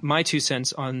 2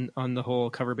 cents on the whole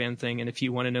cover band thing. And if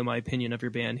you want to know my opinion of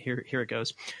your band, here it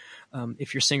goes.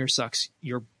 If your singer sucks,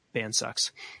 your band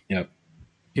sucks. Yep.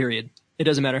 Period. It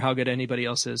doesn't matter how good anybody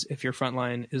else is. If your front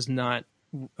line is not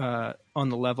on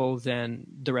the level, then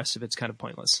the rest of it's kind of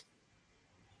pointless.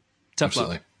 Tough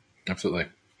love. Absolutely.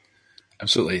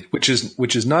 Which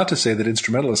is not to say that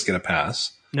instrumentalists get a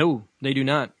pass. No, they do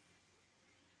not.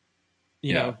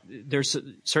 You know, there's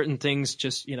certain things,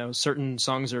 just, certain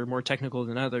songs are more technical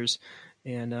than others.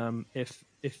 And if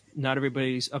not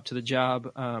everybody's up to the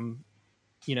job,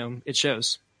 it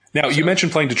shows. Now, you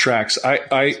mentioned playing to tracks.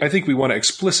 I think we want to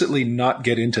explicitly not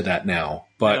get into that now,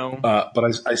 but I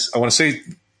want to say,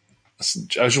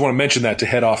 I just want to mention that to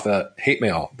head off the hate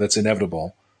mail that's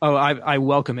inevitable. Oh, I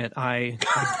welcome it. I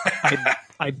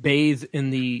bathe in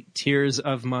the tears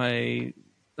of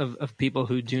of people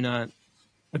who do not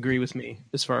agree with me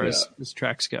as far as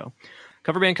tracks go.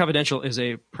 Cover Band Confidential is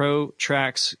a pro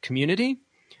tracks community,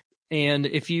 and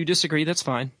if you disagree, that's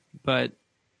fine. But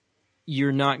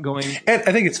you're not going. And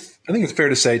I think it's fair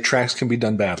to say tracks can be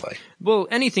done badly. Well,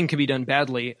 anything can be done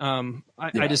badly.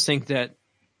 I just think that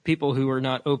people who are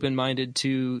not open-minded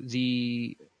to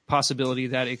the possibility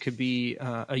that it could be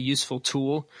a useful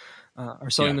tool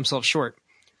are selling themselves short.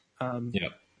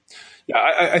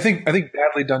 I think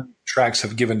badly done tracks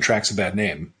have given tracks a bad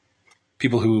name.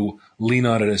 People who lean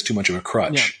on it as too much of a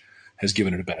crutch has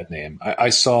given it a bad name. I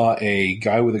saw a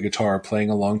guy with a guitar playing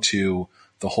along to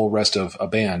the whole rest of a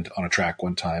band on a track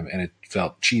one time, and it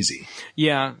felt cheesy.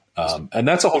 Yeah. And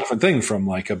that's a whole different thing from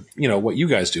like what you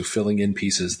guys do, filling in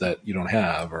pieces that you don't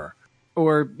have, or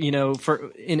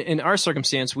for in our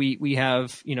circumstance, we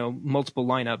have, multiple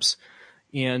lineups,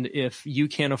 and if you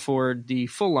can't afford the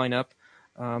full lineup,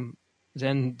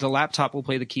 then the laptop will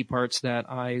play the key parts that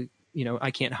I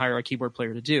can't hire a keyboard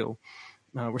player to do.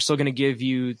 We're still going to give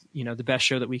you, the best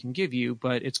show that we can give you,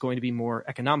 but it's going to be more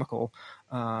economical,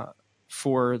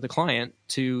 for the client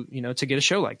to get a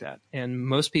show like that. And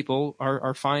most people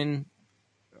are fine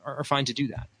to do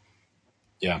that.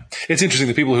 Yeah. It's interesting.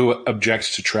 The people who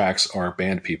object to tracks are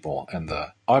band people, and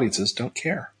the audiences don't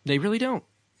care. They really don't.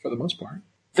 For the most part.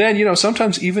 Then,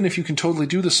 sometimes even if you can totally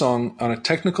do the song on a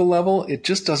technical level, it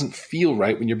just doesn't feel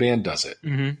right when your band does it.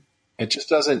 Mm-hmm. It just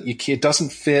doesn't, it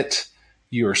doesn't fit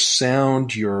your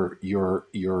sound, your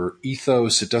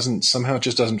ethos. It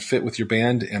just doesn't fit with your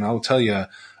band. And I'll tell you,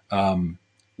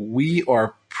 we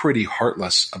are pretty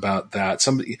heartless about that.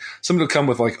 Somebody will come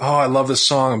with like, oh, I love this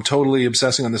song. I'm totally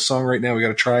obsessing on this song right now. We got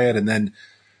to try it. And then,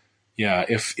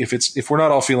 if we're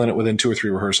not all feeling it within 2 or 3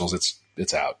 rehearsals,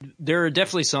 it's out. There are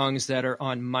definitely songs that are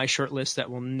on my short list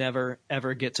that will never,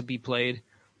 ever get to be played.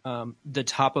 The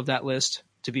top of that list,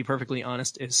 to be perfectly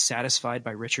honest, is Satisfied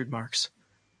by Richard Marx.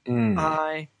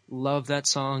 I love that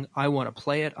song. I want to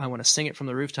play it. I want to sing it from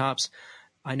the rooftops.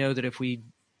 I know that if we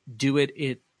do it,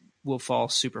 it will fall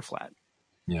super flat.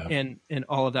 Yeah. And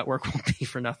all of that work will be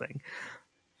for nothing.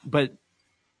 But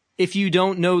if you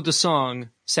don't know the song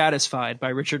Satisfied by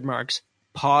Richard Marx,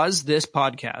 pause this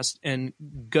podcast and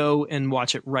go and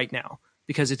watch it right now,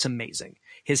 because it's amazing.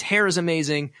 His hair is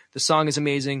amazing. The song is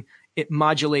amazing. It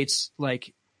modulates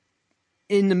like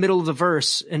in the middle of the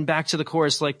verse and back to the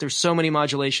chorus. Like there's so many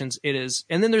modulations. It is.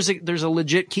 And then there's a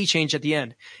legit key change at the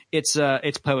end. It's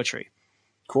poetry.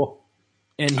 Cool.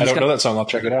 And I don't know that song. I'll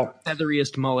check it out.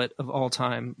 Featheriest mullet of all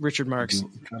time, Richard Marx.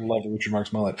 I love the Richard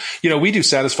Marx mullet. We do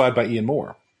Satisfied by Ian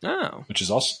Moore. Oh. Which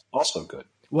is also good.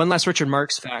 One last Richard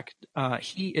Marx fact.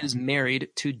 He is married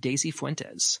to Daisy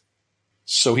Fuentes.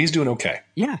 So he's doing okay.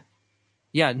 Yeah.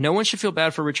 Yeah. No one should feel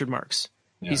bad for Richard Marx.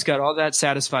 Yeah. He's got all that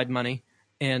Satisfied money,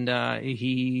 and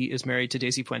he is married to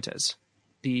Daisy Fuentes,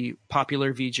 the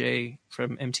popular VJ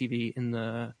from MTV in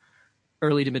the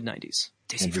early to mid 90s.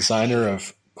 And designer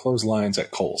of clotheslines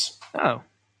at Kohl's. Oh.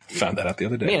 Found that out the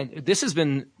other day. Man, this has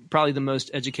been probably the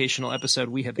most educational episode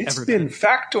we have ever done. It's been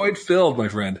factoid filled, my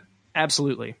friend.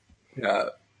 Absolutely. Yeah.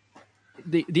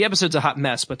 The episode's a hot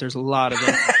mess, but there's a lot of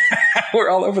it. We're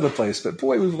all over the place, but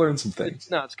boy, we've learned some things.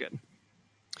 No, it's good.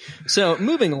 So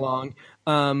moving along,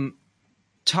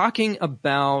 talking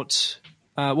about,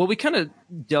 we kind of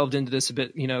delved into this a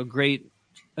bit, great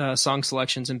song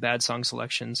selections and bad song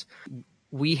selections.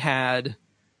 We had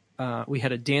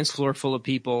a dance floor full of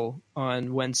people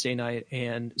on Wednesday night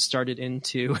and started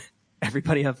into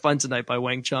Everybody Have Fun Tonight by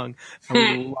Wang Chung,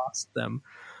 and we lost them.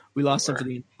 We lost them for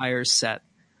the entire set.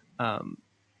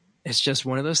 It's just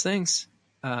one of those things.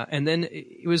 And then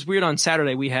it was weird. On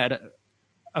Saturday, we had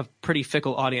a pretty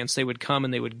fickle audience. They would come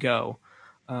and they would go.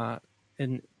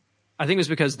 And I think it was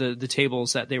because the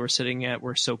tables that they were sitting at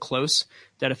were so close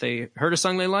that if they heard a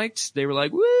song they liked, they were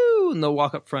like, woo, and they'll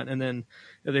walk up front. And then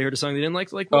if they heard a song they didn't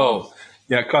like, well,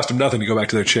 yeah, it cost them nothing to go back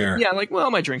to their chair. Yeah, like,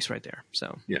 well, my drink's right there.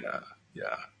 So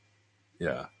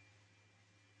yeah.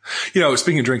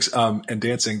 Speaking of drinks and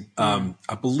dancing,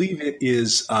 I believe it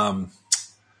is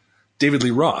David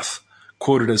Lee Roth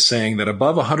quoted as saying that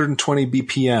above 120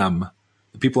 BPM,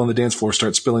 the people on the dance floor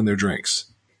start spilling their drinks.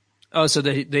 Oh, so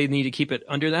they need to keep it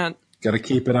under that? Got to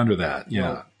keep it under that, yeah.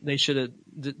 Well, they should have.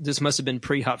 This must have been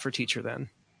pre-Hot for Teacher then.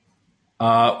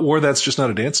 Or that's just not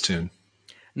a dance tune.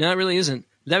 No, it really isn't.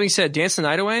 That being said, Dance the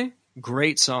Night Away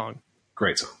Great song.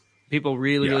 Great song. People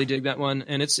really dig that one,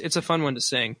 and it's a fun one to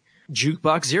sing.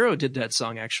 Jukebox Zero did that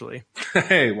song actually.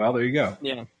 Hey, well, there you go.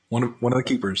 Yeah, one of the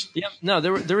keepers. Yeah, no,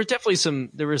 there were definitely some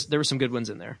were some good ones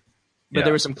in there, but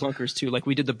there were some clunkers too. Like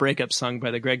we did the Breakup song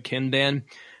by the Greg Kihn Band,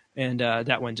 and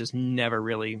that one just never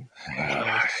really.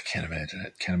 I can't imagine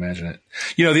it.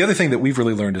 You know, the other thing that we've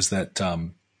really learned is that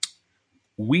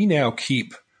we now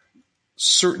keep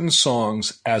certain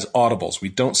songs as audibles. We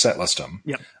don't set list them.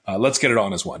 Yep. Let's Get It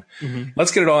On is one. Mm-hmm.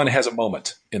 Let's Get It On has a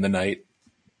moment in the night,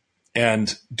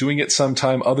 and doing it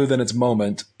sometime other than its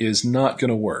moment is not going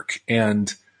to work.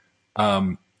 And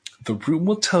the room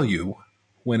will tell you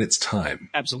when it's time.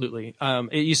 Absolutely.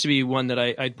 It used to be one that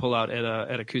I'd pull out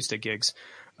at acoustic gigs.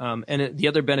 The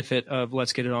other benefit of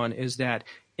Let's Get It On is that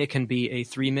it can be a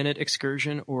 3-minute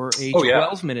excursion or a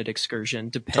 12-minute excursion,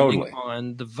 depending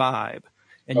on the vibe.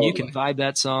 And you can vibe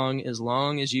that song as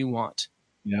long as you want.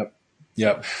 Yep.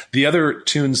 The other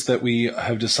tunes that we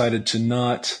have decided to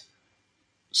not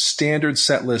standard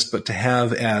set list, but to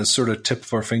have as sort of tip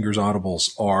of our fingers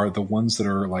audibles are the ones that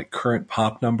are like current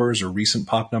pop numbers or recent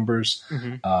pop numbers.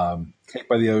 Mm-hmm. Cake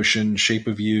by the Ocean, Shape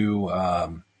of You,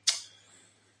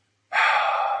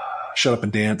 Shut Up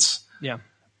and Dance. Yeah.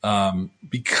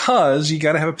 Because you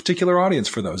got to have a particular audience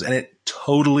for those. And it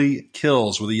totally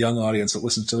kills with a young audience that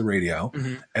listens to the radio.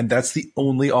 Mm-hmm. And that's the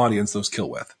only audience those kill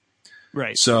with.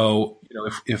 Right. So, you know,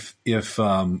 if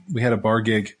we had a bar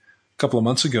gig a couple of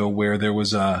months ago where there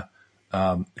was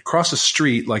across the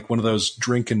street, like one of those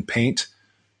drink and paint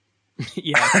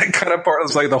kind of part. It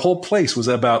was like the whole place was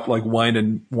about like wine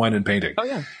and painting. Oh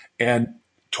yeah. And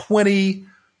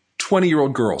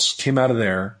 20-year-old girls came out of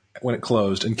there when it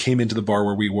closed and came into the bar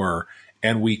where we were,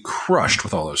 and we crushed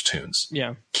with all those tunes.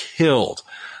 Yeah. Killed.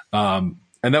 And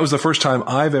that was the first time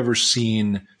I've ever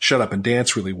seen Shut Up and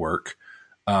Dance really work.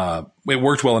 It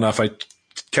worked well enough. I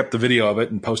kept the video of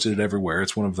it and posted it everywhere.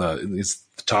 It's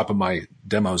the top of my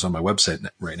demos on my website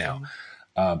right now,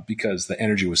 because the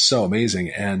energy was so amazing.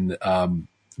 And,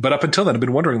 but up until then, I've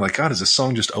been wondering, like, God, is this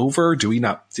song just over?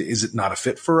 Is it not a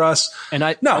fit for us? And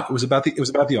it was about the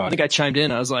audience. I think I chimed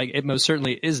in. I was like, it most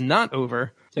certainly is not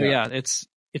over. So yeah, it's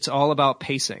all about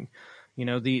pacing. You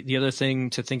know, the other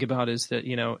thing to think about is that,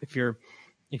 you know, if you're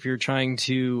trying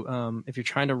to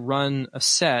run a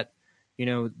set, you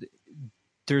know,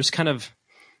 there's kind of,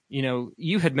 you know,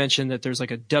 you had mentioned that there's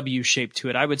like a W shape to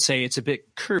it. I would say it's a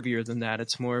bit curvier than that.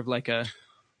 It's more of like a,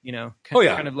 you know,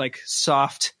 kind of like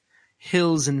soft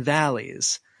hills and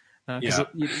valleys. What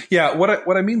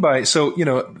I mean by, so, you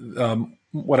know,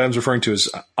 what I was referring to is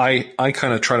I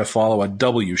kind of try to follow a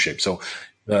W shape. So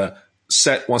the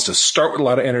set wants to start with a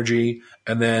lot of energy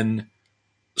and then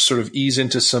sort of ease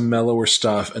into some mellower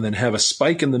stuff and then have a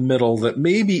spike in the middle that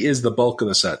maybe is the bulk of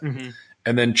the set, mm-hmm.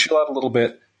 and then chill out a little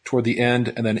bit toward the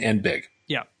end and then end big.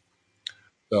 Yeah.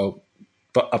 So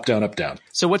up, down, up, down.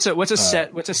 So what's a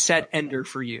set ender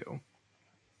for you?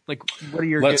 Like, what are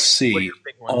your? Let's see. What are your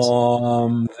big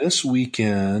ones? This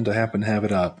weekend, I happen to have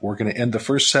it up. We're going to end the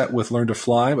first set with "Learn to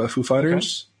Fly" by Foo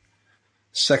Fighters. Okay.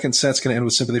 Second set's going to end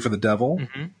with "Sympathy for the Devil,"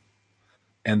 mm-hmm.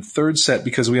 and third set,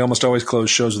 because we almost always close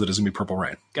shows with it, is going to be "Purple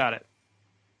Rain." Got it.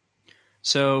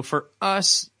 So for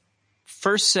us,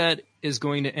 first set is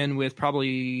going to end with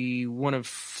probably one of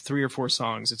 3 or 4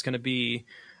 songs. It's going to be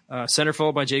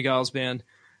 "Centerfold" by Jay Giles Band,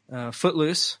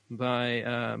 "Footloose" by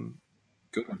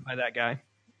that guy.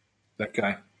 That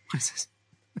guy.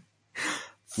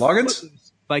 Loggins?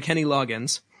 By Kenny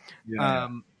Loggins. Yeah.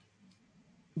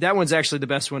 That one's actually the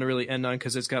best one to really end on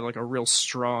because it's got like a real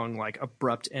strong, like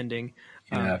abrupt ending.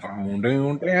 I'm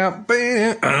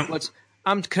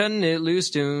cutting it loose,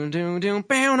 doom, doom, doom,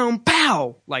 bow, on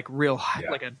pow, like real high,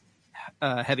 like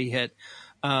a heavy hit.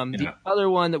 The other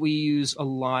one that we use a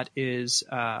lot is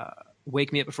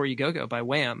 "Wake Me Up Before You Go" by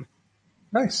Wham.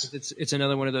 Nice. It's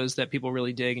another one of those that people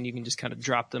really dig, and you can just kind of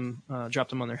drop them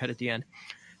on their head at the end.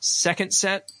 Second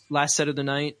set, last set of the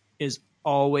night, is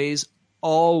always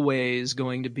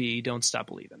going to be "Don't Stop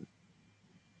Believin'."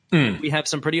 We have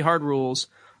some pretty hard rules.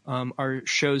 Our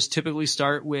shows typically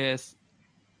start with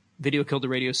 "Video Killed the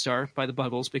Radio Star" by the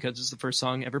Buggles because it's the first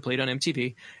song ever played on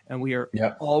MTV, and we are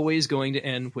always going to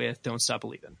end with "Don't Stop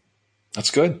Believin'." That's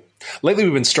good. Lately,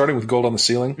 we've been starting with "Gold on the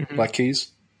Ceiling," mm-hmm. Black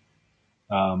Keys.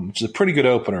 Which is a pretty good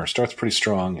opener. Starts pretty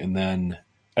strong, and then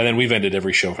we've ended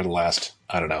every show for the last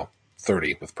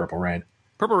 30 with "Purple Rain."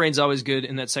 Purple Rain's always good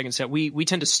in that second set. We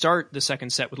tend to start the second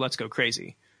set with "Let's Go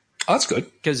Crazy." Oh, that's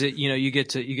good because you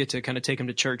get to kind of take them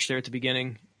to church there at the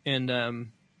beginning,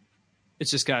 and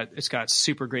it's got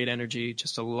super great energy,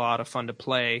 just a lot of fun to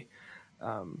play,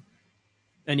 and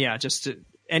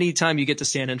anytime you get to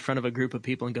stand in front of a group of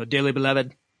people and go "Dearly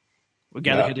Beloved," We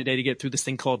gather here today to get through this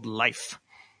thing called life.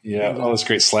 Yeah, this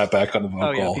great slap back on the vocal.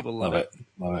 Oh yeah, people love it.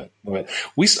 Love it.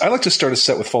 I like to start a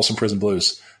set with Folsom Prison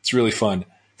Blues. It's really fun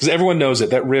because everyone knows it.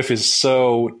 That riff is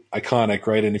so iconic,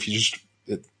 right? And if you just,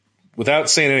 without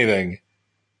saying anything,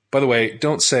 by the way,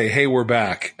 don't say, "Hey, we're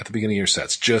back" at the beginning of your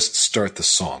sets. Just start the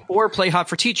song. Or play Hot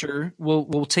for Teacher.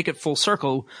 We'll take it full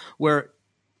circle where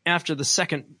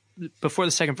before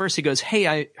the second verse, he goes, "Hey,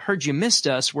 I heard you missed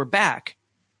us. We're back."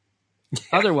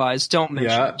 Otherwise, don't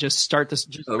mention it. Just start this.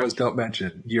 Otherwise, don't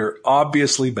mention. You're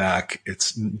obviously back.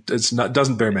 It's not,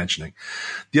 doesn't bear mentioning.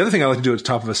 The other thing I like to do at the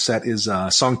top of a set is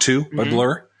song 2 by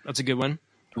Blur. That's a good one.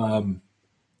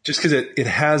 Just because it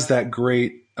has that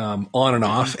great on and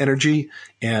off energy.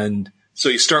 And so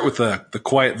you start with the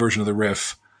quiet version of the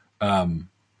riff. I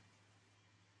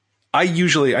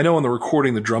know on the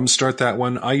recording, the drums start that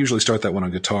one. I usually start that one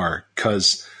on guitar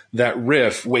because that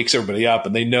riff wakes everybody up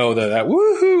and they know that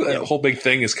woohoo, that whole big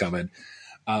thing is coming.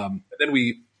 And then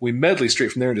we medley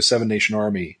straight from there into Seven Nation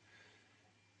Army,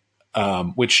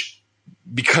 which,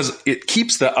 because it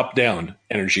keeps the up down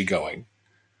energy going.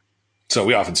 So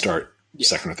we often start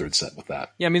second or third set with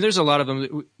that. Yeah. I mean, there's a lot of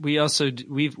them.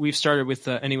 We've started with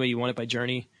Any Way You Want It by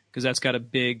Journey, because that's got a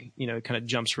big, it kind of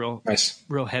jumps real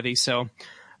heavy. So,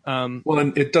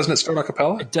 and it doesn't start a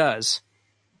cappella? It does.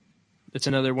 It's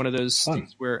another one of those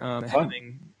things where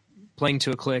playing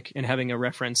to a click and having a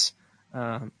reference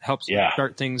helps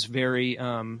start things very,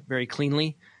 very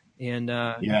cleanly, and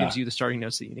gives you the starting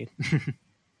notes that you need.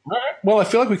 All right. Well, I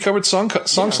feel like we covered song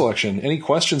selection. Any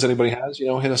questions anybody has,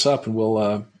 hit us up, and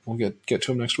we'll get to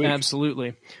them next week.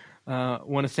 Absolutely.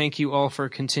 Want to thank you all for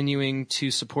continuing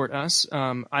to support us.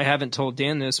 I haven't told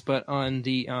Dan this, but on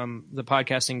the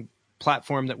podcasting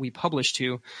platform that we publish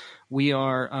to, we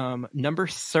are number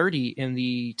 30 in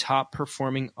the top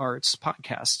performing arts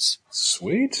podcasts.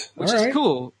 Sweet. Which is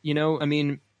cool. I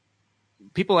mean,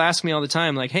 people ask me all the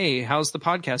time, like, "Hey, how's the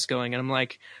podcast going?" And I'm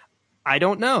like, I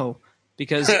don't know,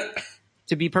 because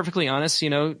to be perfectly honest,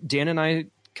 Dan and I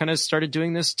kind of started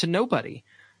doing this to nobody.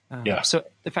 So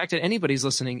the fact that anybody's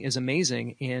listening is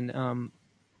amazing. And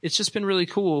it's just been really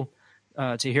cool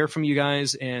to hear from you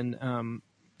guys and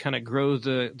kind of grow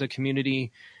the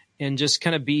community, and just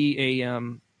kind of be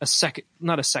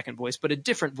not a second voice, but a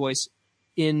different voice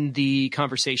in the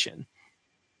conversation,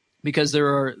 because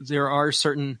there are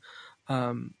certain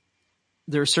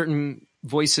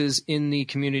voices in the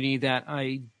community that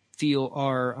I feel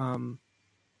are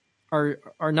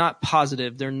not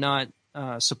positive. They're not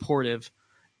supportive.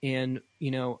 And,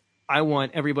 I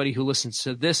want everybody who listens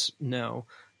to this know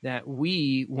that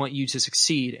we want you to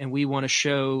succeed, and we want to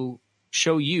show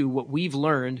you what we've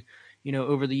learned,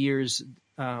 over the years,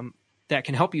 that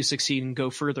can help you succeed and go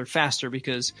further faster,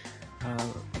 because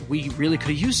we really could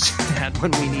have used that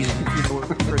when we needed it.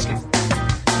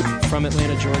 From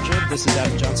Atlanta, Georgia, this is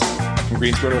Adam Johnson. From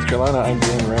Greensboro, North Carolina, I'm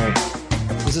Dan Ray.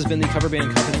 This has been the Cover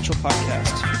Band Confidential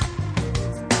Podcast.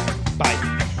 Bye.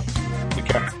 Take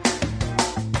care.